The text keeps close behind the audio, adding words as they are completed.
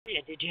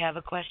Did you have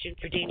a question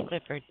for Dean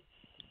Clifford?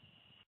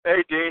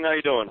 Hey, Dean, how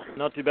you doing?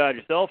 Not too bad.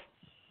 Yourself?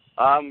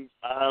 Well,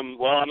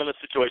 I'm in a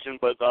situation,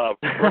 but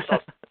first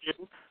off,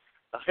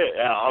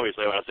 yeah,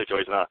 obviously I'm in a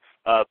situation.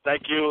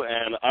 Thank you,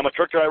 and I'm a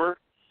truck driver,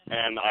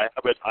 and I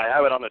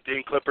have it on the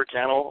Dean Clifford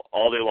channel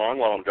all day long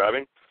while I'm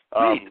driving.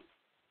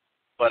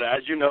 But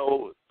as you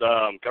know,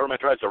 the government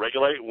tries to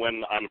regulate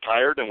when I'm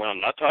tired and when I'm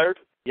not tired.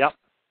 Yep.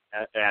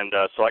 And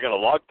so I got a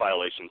log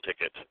violation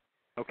ticket.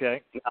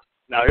 Okay.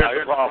 Now here's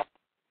the problem.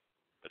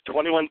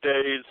 21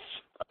 days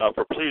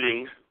for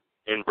pleading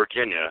in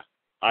Virginia.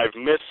 I've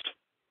missed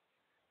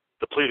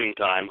the pleading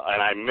time,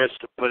 and I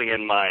missed putting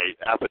in my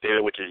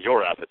affidavit, which is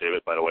your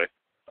affidavit, by the way,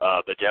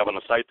 that you have on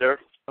the site there.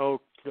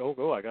 Oh,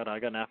 I got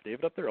an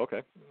affidavit up there?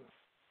 Okay.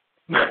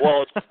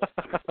 Well,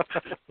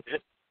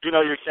 you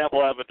know, your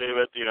sample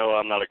affidavit, you know,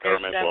 I'm not a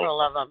government. There's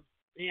several of them.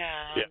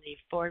 Yeah, on the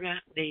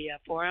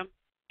forum.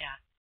 Yeah.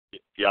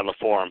 Yeah, on the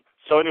forum.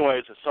 So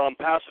anyways, so I'm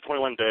past the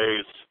 21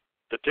 days.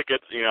 The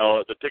ticket,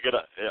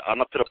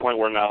 I'm up to the point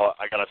where now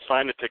I got to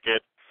sign the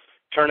ticket,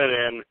 turn it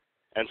in,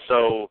 and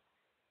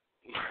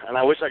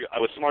I wish I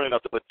was smart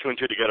enough to put two and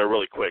two together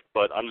really quick,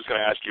 but I'm just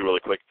going to ask you really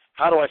quick.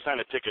 How do I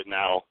sign a ticket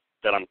now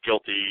that I'm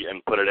guilty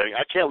and put it in?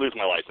 I can't lose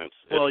my license.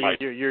 Well,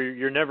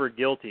 you're never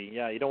guilty.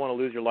 Yeah, you don't want to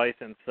lose your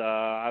license.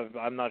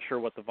 I'm not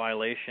sure what the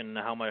violation,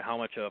 how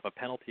much of a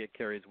penalty it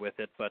carries with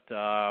it, but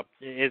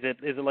is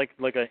it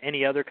like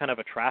any other kind of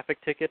a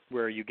traffic ticket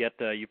where you get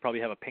you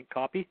probably have a pink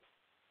copy?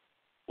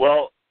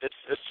 Well,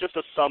 it's just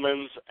a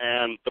summons,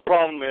 and the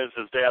problem is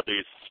they have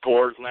these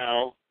scores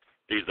now,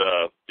 these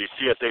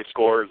CSA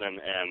scores,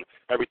 and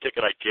every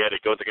ticket I get,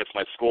 it goes against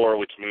my score,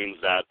 which means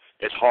that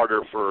it's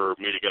harder for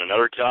me to get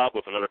another job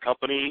with another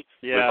company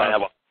if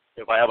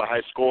I have a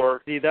high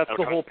score. See, that's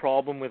the whole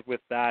problem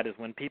with that is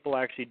when people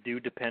actually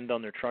do depend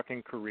on their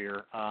trucking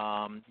career,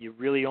 you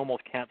really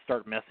almost can't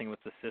start messing with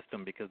the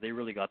system because they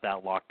really got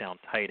that locked down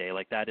tight.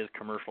 Like that is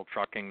commercial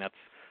trucking. That's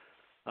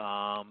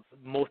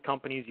most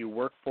companies you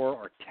work for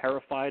are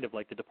terrified of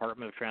like the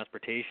Department of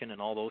Transportation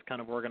and all those kind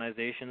of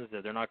organizations.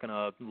 That they're not going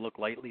to look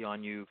lightly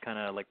on you, kind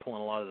of like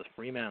pulling a lot of this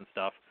free man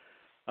stuff.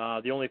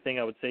 The only thing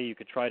I would say you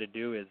could try to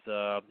do is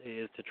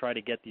to try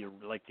to get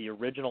the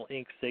original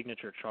ink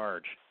signature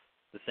charge.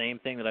 The same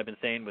thing that I've been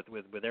saying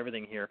with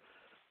everything here.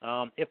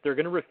 If they're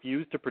going to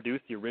refuse to produce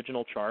the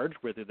original charge,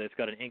 whether it's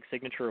got an ink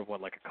signature of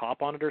like a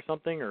cop on it or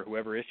something, or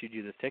whoever issued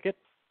you this ticket,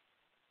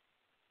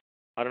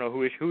 I don't know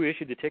who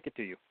issued the ticket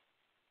to you.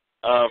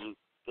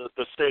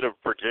 The state of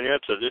Virginia.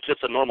 It's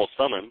just a normal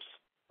summons.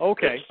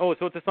 Okay. So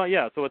it's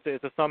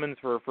a summons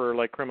for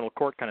like criminal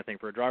court kind of thing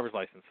for a driver's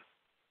license.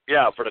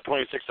 Yeah, for the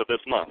 26th of this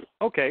month.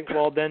 Okay.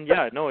 Well then,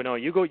 yeah, no.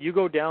 You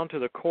go down to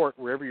the court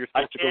wherever you're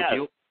supposed to go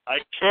deal. I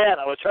can't.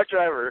 I'm a truck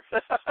driver.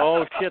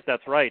 Oh shit,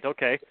 that's right.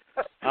 Okay.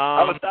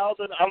 I'm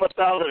 1,000.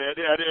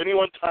 At any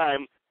one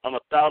time, I'm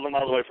 1,000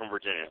 miles away from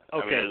Virginia.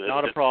 Okay,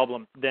 not a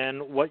problem.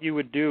 Then what you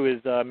would do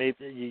is maybe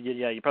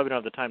you probably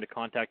don't have the time to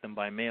contact them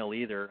by mail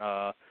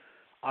either.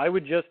 I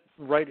would just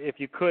write, if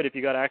you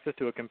got access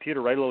to a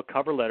computer, write a little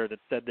cover letter that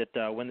said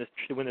that when this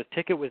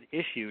ticket was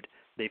issued,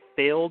 they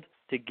failed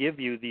to give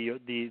you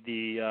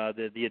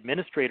the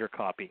administrator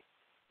copy,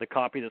 the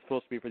copy that's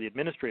supposed to be for the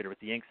administrator with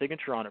the ink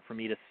signature on it for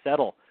me to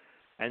settle.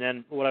 And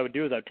then what I would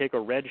do is I'd take a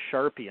red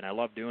Sharpie, and I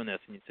love doing this.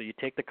 And so you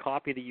take the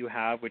copy that you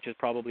have, which is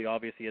probably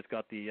obviously it's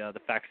got the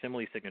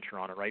facsimile signature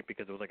on it, right?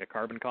 Because it was like a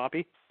carbon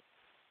copy.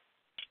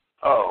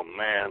 Oh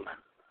man.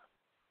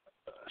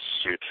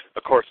 Shoot.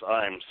 Of course,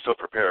 I'm so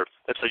prepared.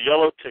 It's a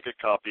yellow ticket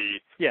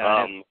copy.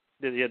 Yeah.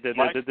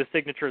 The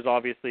signature is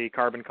obviously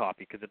carbon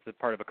copy because it's a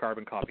part of a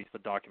carbon copy of the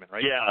document,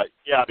 right?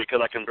 Yeah, because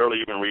I can barely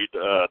even read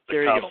the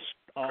There you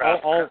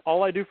go.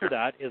 All I do for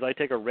that is I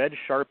take a red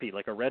Sharpie,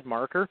 like a red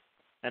marker,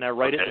 and I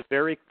write at the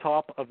very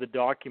top of the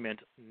document,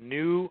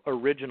 new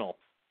original.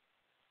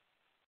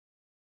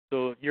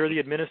 So you're the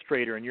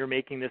administrator, and you're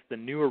making this the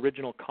new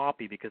original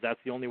copy because that's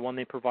the only one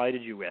they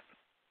provided you with.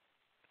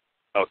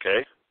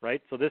 Okay.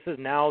 Right? So this is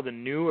now the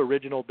new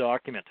original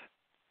document.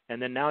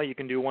 And then now you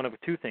can do one of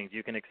two things.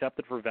 You can accept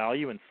it for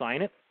value and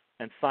sign it,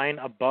 and sign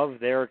above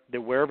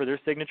wherever their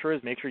signature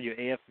is. Make sure you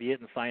AFV it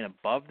and sign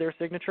above their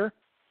signature,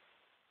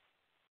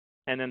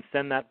 and then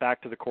send that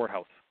back to the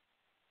courthouse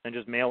and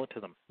just mail it to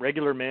them.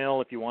 Regular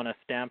mail if you want to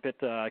stamp it.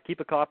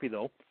 Keep a copy,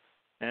 though.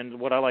 And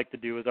what I like to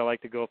do is I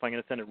like to go, if I'm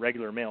going to send it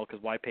regular mail,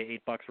 because why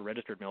pay $8 for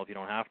registered mail if you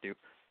don't have to,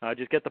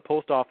 just get the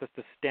post office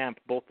to stamp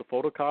both the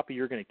photocopy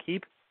you're going to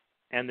keep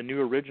and the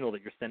new original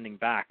that you're sending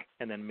back,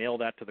 and then mail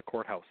that to the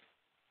courthouse.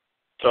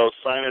 So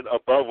sign it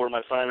above where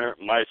my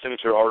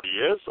signature already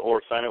is,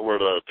 or sign it where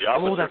the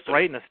officer. Oh, that's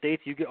right. In the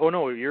States, you get. Oh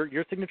no,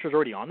 your signature's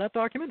already on that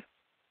document.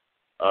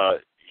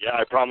 Yeah,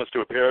 I promise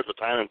to appear at the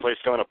time and place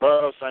shown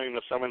above. Signing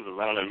the summons is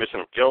not an admission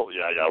of guilt.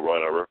 Yeah,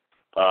 whatever.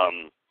 So.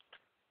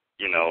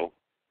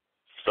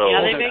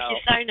 Yeah, they make you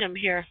sign them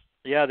here.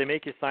 Yeah, they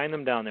make you sign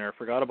them down there. I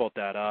forgot about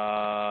that.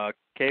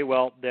 Okay,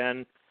 well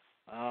then.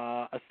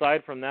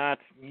 Aside from that,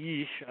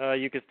 you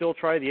could still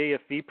try the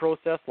AFV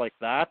process like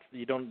that.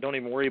 You don't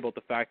even worry about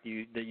the fact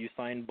that you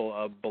signed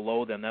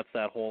below them. That's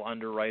that whole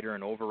underwriter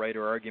and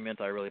overwriter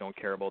argument. I really don't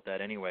care about that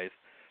anyways.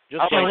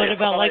 Just so what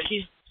about like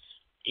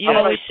you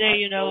always say,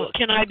 you know,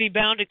 can I be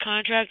bound to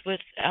contract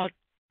without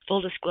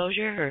full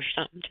disclosure or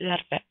something to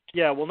that effect?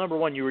 Yeah, well, number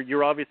one,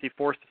 you're obviously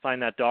forced to sign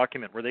that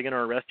document. Were they going to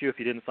arrest you if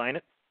you didn't sign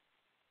it?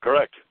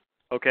 Correct.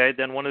 Okay,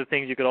 then one of the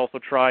things you could also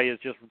try is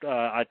just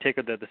I'd take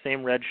the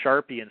same red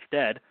Sharpie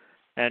instead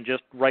and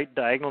just write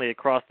diagonally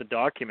across the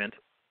document,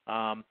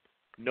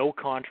 no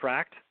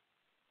contract,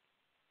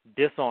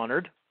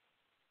 dishonored,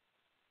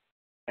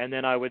 and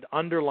then I would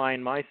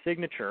underline my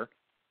signature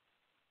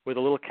with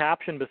a little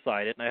caption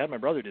beside it. And I had my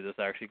brother do this,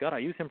 actually. God, I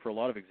use him for a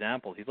lot of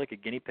examples. He's like a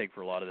guinea pig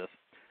for a lot of this.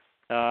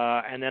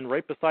 And then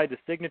right beside the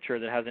signature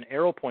that has an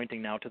arrow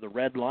pointing now to the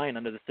red line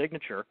under the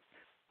signature,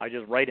 I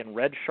just write in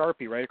red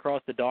Sharpie right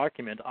across the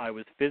document, I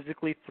was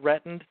physically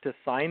threatened to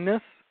sign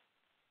this,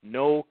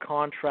 no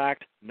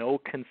contract, no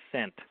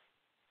consent,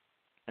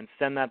 and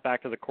send that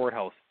back to the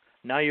courthouse.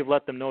 Now you've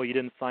let them know you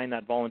didn't sign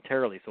that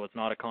voluntarily, so it's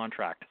not a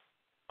contract.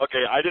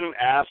 Okay, I didn't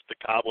ask the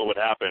cop what would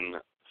happen,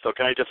 so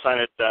can I just sign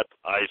it that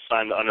I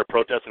signed under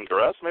protest and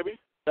duress, maybe?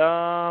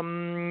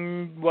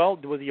 Well,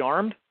 was he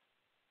armed?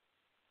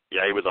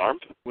 Yeah, he was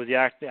armed. Was he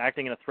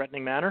acting in a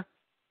threatening manner?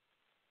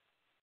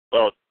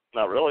 Well,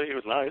 not really. He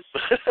was nice.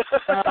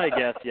 I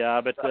guess, yeah,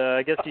 but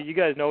I guess you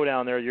guys know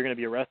down there you're going to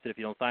be arrested if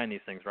you don't sign these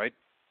things, right?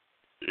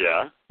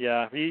 Yeah.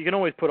 Yeah, you can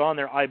always put on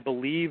there, I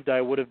believed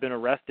I would have been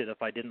arrested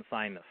if I didn't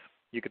sign this.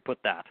 You could put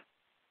that.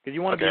 Because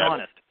you want to be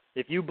honest.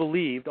 If you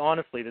believed,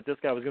 honestly, that this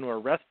guy was going to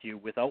arrest you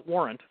without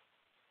warrant,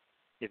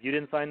 if you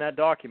didn't sign that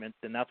document,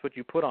 then that's what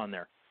you put on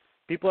there.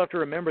 People have to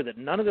remember that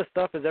none of this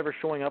stuff is ever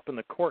showing up in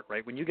the court,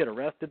 right? When you get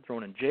arrested,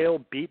 thrown in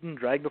jail, beaten,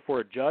 dragged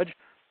before a judge,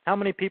 how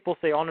many people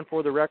say on and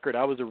for the record,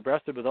 I was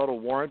arrested without a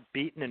warrant,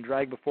 beaten, and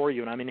dragged before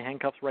you, and I'm in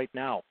handcuffs right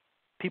now?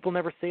 People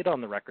never say it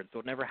on the record, so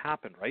it never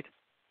happened, right?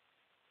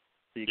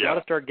 So you got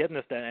to start getting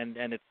this, and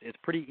it's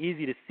pretty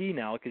easy to see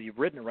now because you've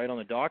written it right on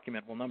the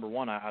document. Well, number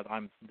one,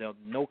 I'm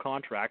no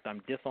contract.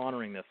 I'm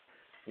dishonoring this.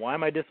 Why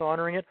am I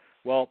dishonoring it?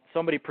 Well,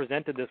 somebody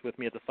presented this with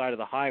me at the side of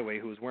the highway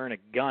who was wearing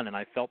a gun, and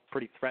I felt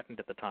pretty threatened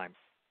at the time.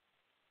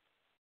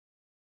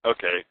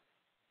 Okay,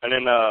 and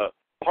then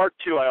part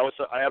two, I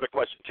have a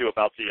question too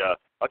about the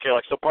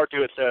so part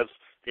two it says,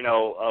 you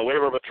know, a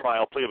waiver of a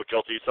trial, plea of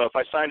guilty. So if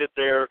I signed it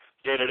there,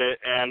 dated it,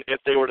 and if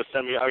they were to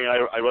send me,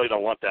 I really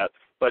don't want that.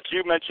 But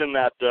you mentioned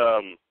that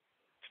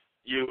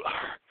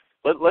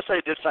let's say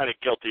I did sign it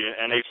guilty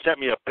and they sent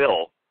me a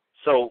bill.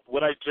 So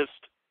would I just,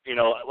 you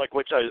know, like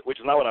which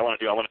is not what I want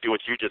to do. I want to do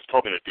what you just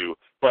told me to do.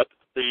 But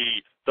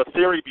the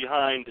theory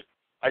behind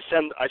I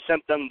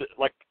sent them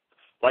like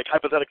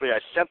hypothetically I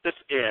sent this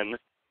in,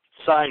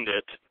 signed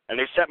it, and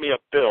they sent me a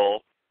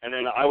bill, and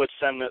then I would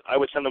send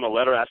them a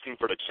letter asking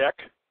for the check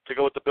to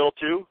go with the bill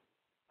too.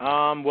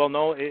 Well,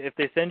 no. If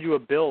they send you a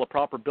bill, a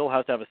proper bill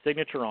has to have a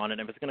signature on it.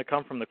 And if it's going to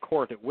come from the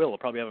court, it will. It'll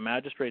probably have a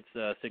magistrate's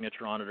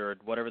signature on it or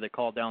whatever they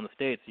call it down the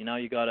states.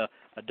 You got a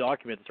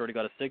document that's already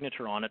got a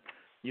signature on it.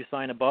 You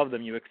sign above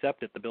them, you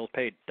accept it. The bill's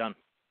paid. Done.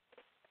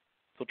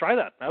 So try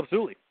that.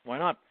 Absolutely. Why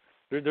not?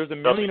 There's a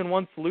million and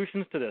one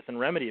solutions to this and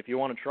remedy if you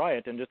want to try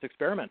it and just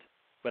experiment.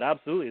 But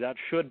absolutely, that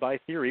should, by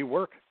theory,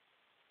 work.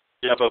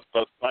 Yeah, but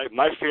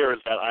my fear is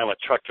that I'm a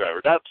truck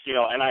driver. That's, you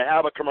know, and I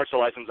have a commercial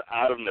license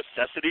out of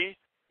necessity.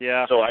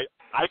 Yeah. So I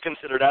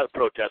consider that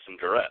protest and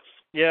duress.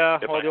 Yeah.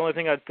 Well, the only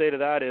thing I'd say to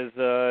that is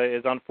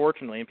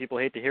unfortunately, and people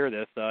hate to hear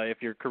this,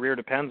 if your career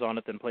depends on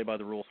it, then play by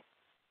the rules.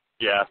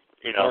 Yeah.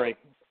 You know. Sorry.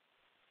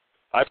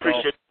 I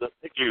appreciate it.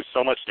 Thank you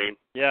so much, Dean.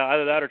 Yeah,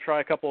 either that or try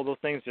a couple of those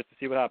things just to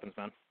see what happens,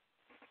 man.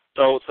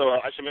 So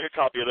I should make a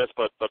copy of this,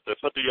 but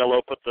put the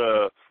yellow, put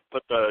the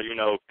you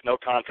know, no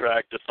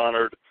contract,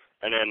 dishonored,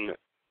 and then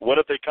what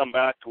if they come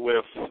back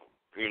with,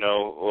 you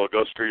know, well,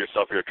 go screw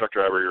yourself, you're a truck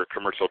driver, you're a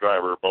commercial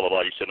driver, blah blah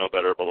blah, you should know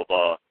better, blah blah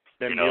blah.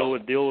 Then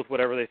deal with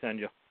whatever they send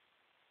you.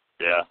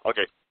 Yeah.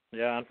 Okay.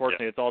 Yeah.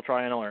 Unfortunately, it's all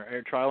trial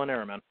and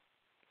error, man.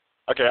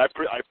 Okay, I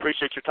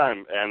appreciate your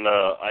time, and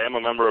I am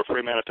a member of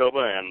Free Manitoba,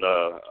 and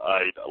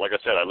like I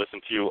said, I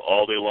listen to you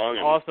all day long.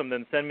 And awesome.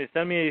 Then send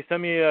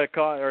me a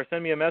call or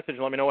send me a message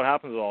and let me know what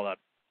happens with all that.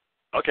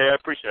 Okay, I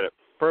appreciate it.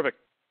 Perfect.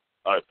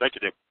 All right, thank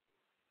you, Dave.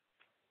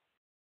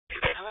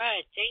 All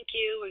right, thank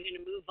you. We're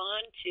going to move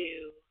on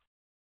to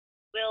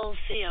Will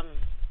Siam.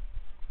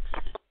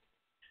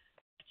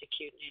 That's a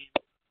cute name.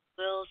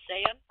 Will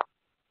Siam?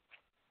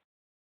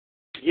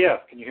 Yes,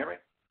 can you hear me?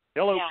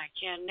 Hello. Yeah, I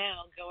can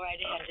now. Go right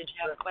ahead. Did you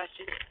have a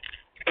question?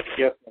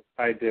 Yes,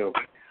 I do.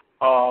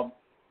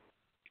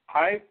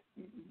 I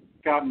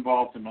got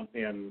involved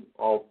in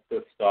all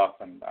this stuff,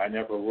 and I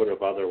never would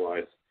have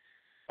otherwise,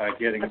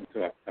 getting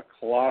into a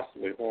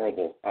colossally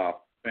horrible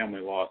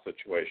family law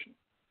situation.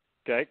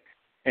 Okay.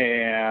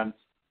 And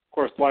of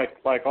course,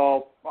 like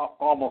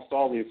almost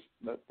all these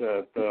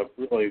the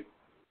really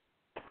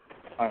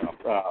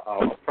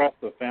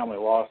oppressive family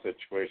law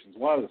situations,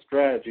 one of the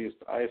strategies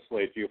to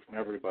isolate you from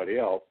everybody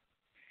else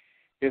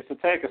is to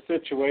take a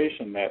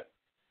situation that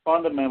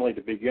fundamentally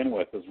to begin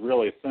with is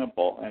really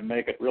simple and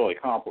make it really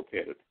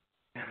complicated.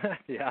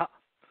 Yeah.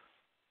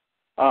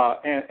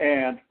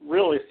 And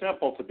really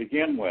simple to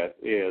begin with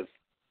is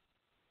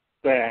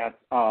that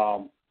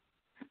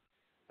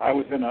I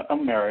was in a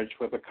marriage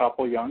with a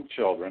couple young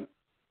children,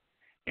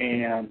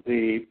 and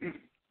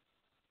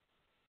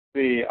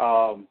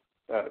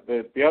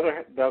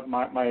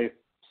my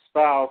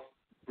spouse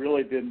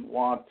really didn't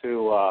want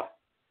to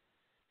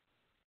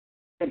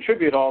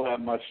contribute all that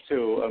much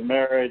to a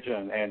marriage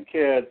and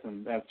kids,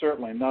 and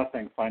certainly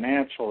nothing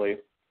financially.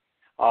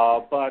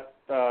 But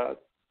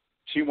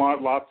she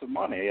wanted lots of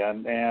money,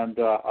 and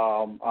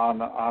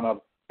on a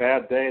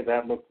bad day,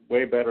 that looked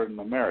way better than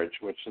the marriage,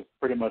 which is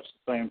pretty much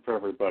the same for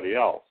everybody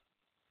else.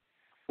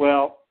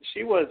 Well,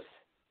 she went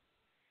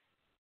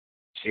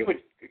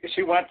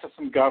to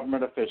some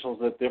government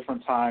officials at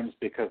different times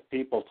because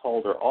people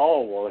told her,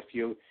 "Oh, well, if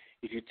you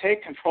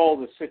take control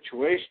of the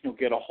situation, you'll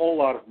get a whole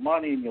lot of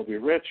money and you'll be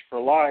rich for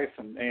life,"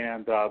 and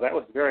that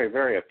was very,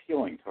 very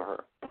appealing to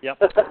her. Yep.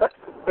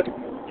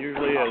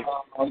 Usually is.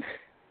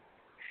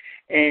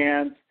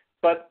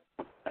 But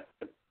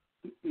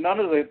none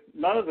of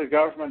the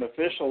government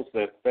officials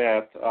that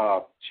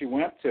she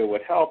went to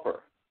would help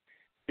her,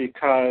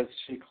 because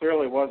she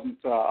clearly wasn't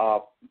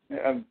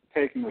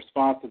taking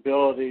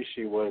responsibility.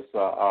 She was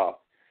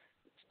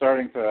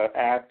starting to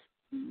act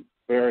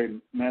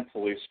very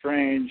mentally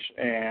strange,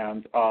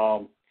 and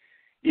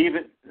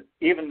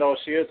even though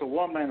she is a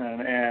woman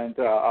and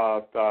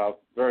a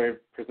very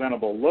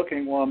presentable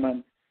looking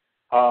woman,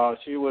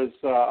 she would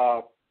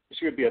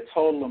be a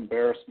total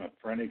embarrassment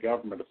for any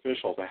government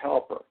official to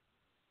help her.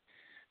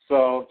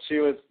 So she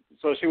was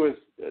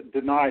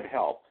denied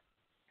help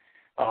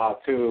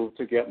to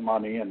get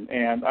money,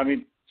 and I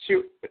mean,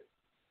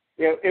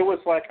 it was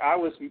like I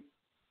was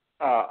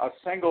a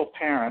single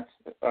parent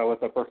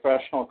with a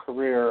professional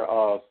career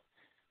of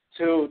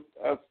two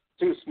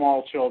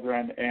small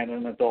children and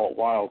an adult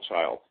wild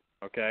child.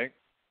 Okay.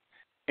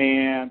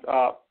 And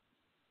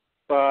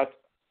but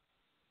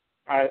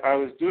I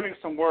was doing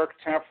some work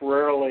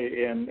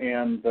temporarily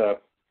in the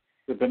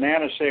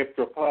banana-shaped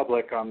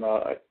republic on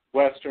the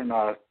western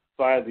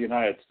side of the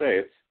United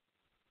States.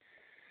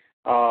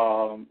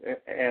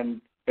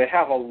 And they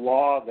have a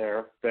law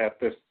there that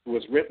this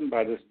was written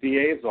by this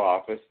DA's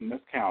office in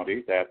this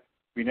county that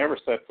we never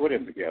set foot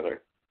in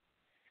together,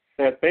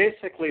 that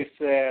basically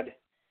said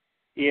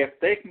if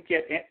they can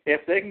get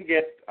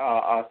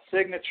a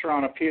signature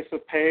on a piece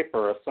of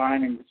paper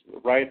assigning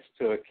rights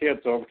to the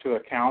kids over to a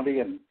county,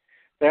 and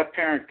that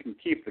parent can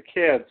keep the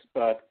kids,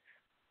 but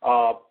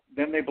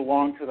then they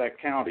belong to that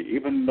county,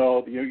 even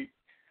though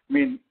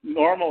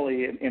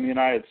normally in the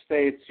United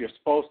States, you're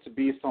supposed to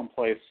be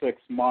someplace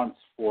 6 months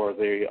for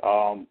the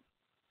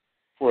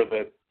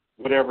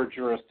whatever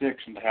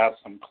jurisdiction to have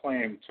some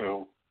claim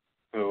to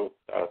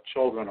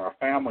children or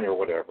family or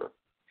whatever.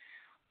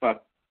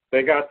 But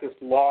they got this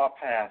law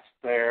passed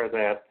there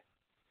that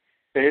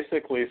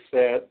basically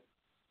said,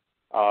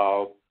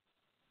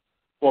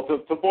 well,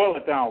 to boil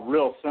it down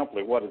real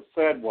simply, what it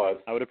said was,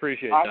 I would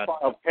appreciate that.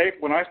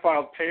 When I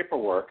filed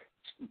paperwork,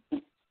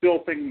 still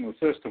thinking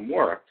the system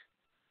worked,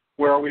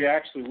 where we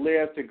actually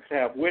lived and could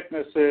have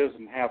witnesses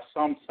and have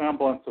some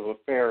semblance of a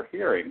fair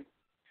hearing,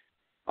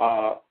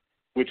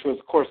 which was,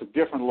 of course, a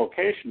different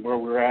location where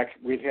we'd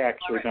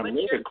actually been living.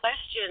 What's your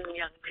question,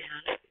 young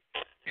man?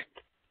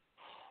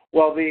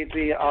 Well,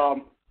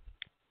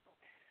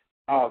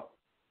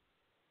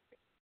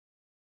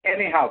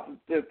 anyhow,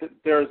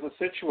 there's a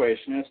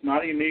situation. It's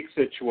not a unique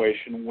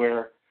situation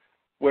where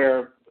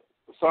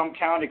some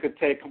county could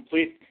take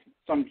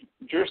some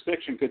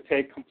jurisdiction could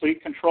take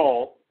complete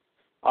control.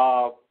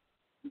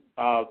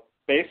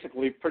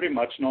 Basically, pretty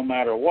much no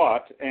matter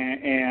what,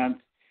 and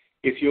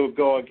if you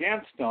go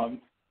against them,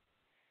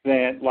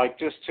 then like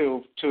just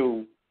to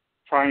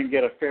try and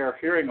get a fair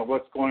hearing of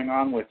what's going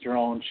on with your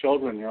own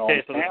children, your own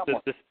family.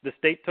 Okay, so the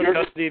state took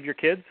custody of your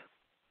kids?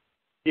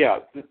 Yeah,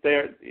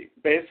 they're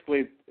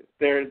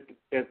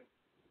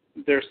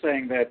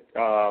saying that.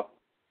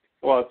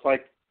 Well, it's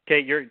like.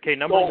 Okay.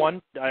 Number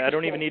one, I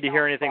don't even need to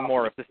hear anything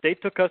more. If the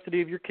state took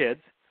custody of your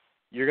kids,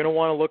 you're going to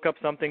want to look up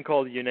something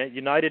called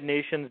United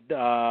Nations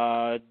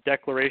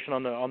Declaration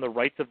on the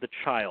Rights of the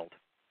Child.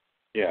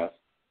 Yes.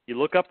 You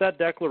look up that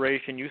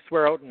declaration, you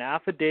swear out an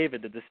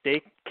affidavit that the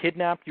state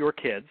kidnapped your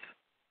kids,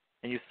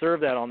 and you serve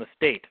that on the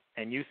state,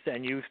 and you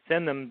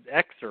send them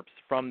excerpts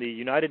from the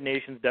United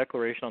Nations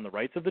Declaration on the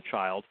Rights of the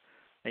Child,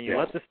 and you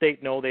let the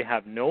state know they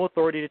have no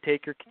authority to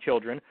take your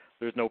children.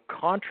 There's no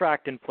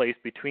contract in place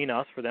between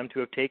us for them to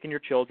have taken your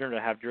children or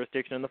to have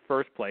jurisdiction in the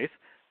first place.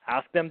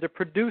 Ask them to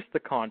produce the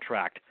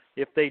contract.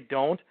 If they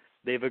don't,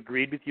 they've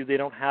agreed with you they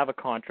don't have a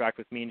contract,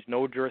 which means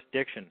no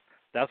jurisdiction.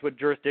 That's what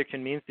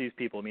jurisdiction means to these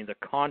people. It means a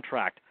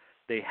contract.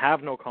 They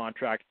have no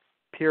contract,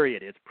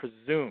 period. It's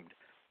presumed.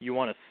 You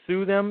want to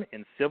sue them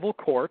in civil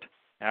court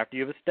after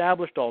you've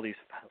established all these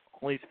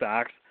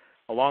facts,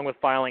 along with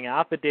filing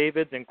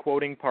affidavits and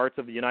quoting parts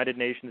of the United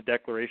Nations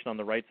Declaration on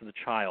the Rights of the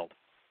Child,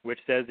 which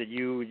says that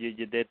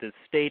that the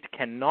state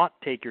cannot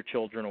take your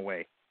children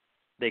away.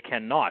 They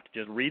cannot.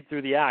 Just read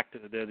through the Act,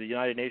 the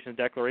United Nations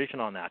Declaration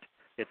on that.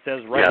 It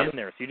says right in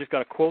there. So you just got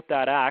to quote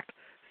that Act,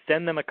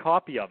 send them a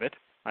copy of it.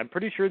 I'm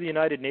pretty sure the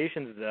United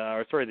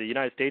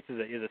States is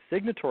a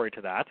signatory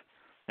to that.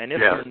 And if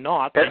they're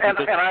not, and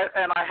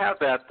I have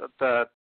that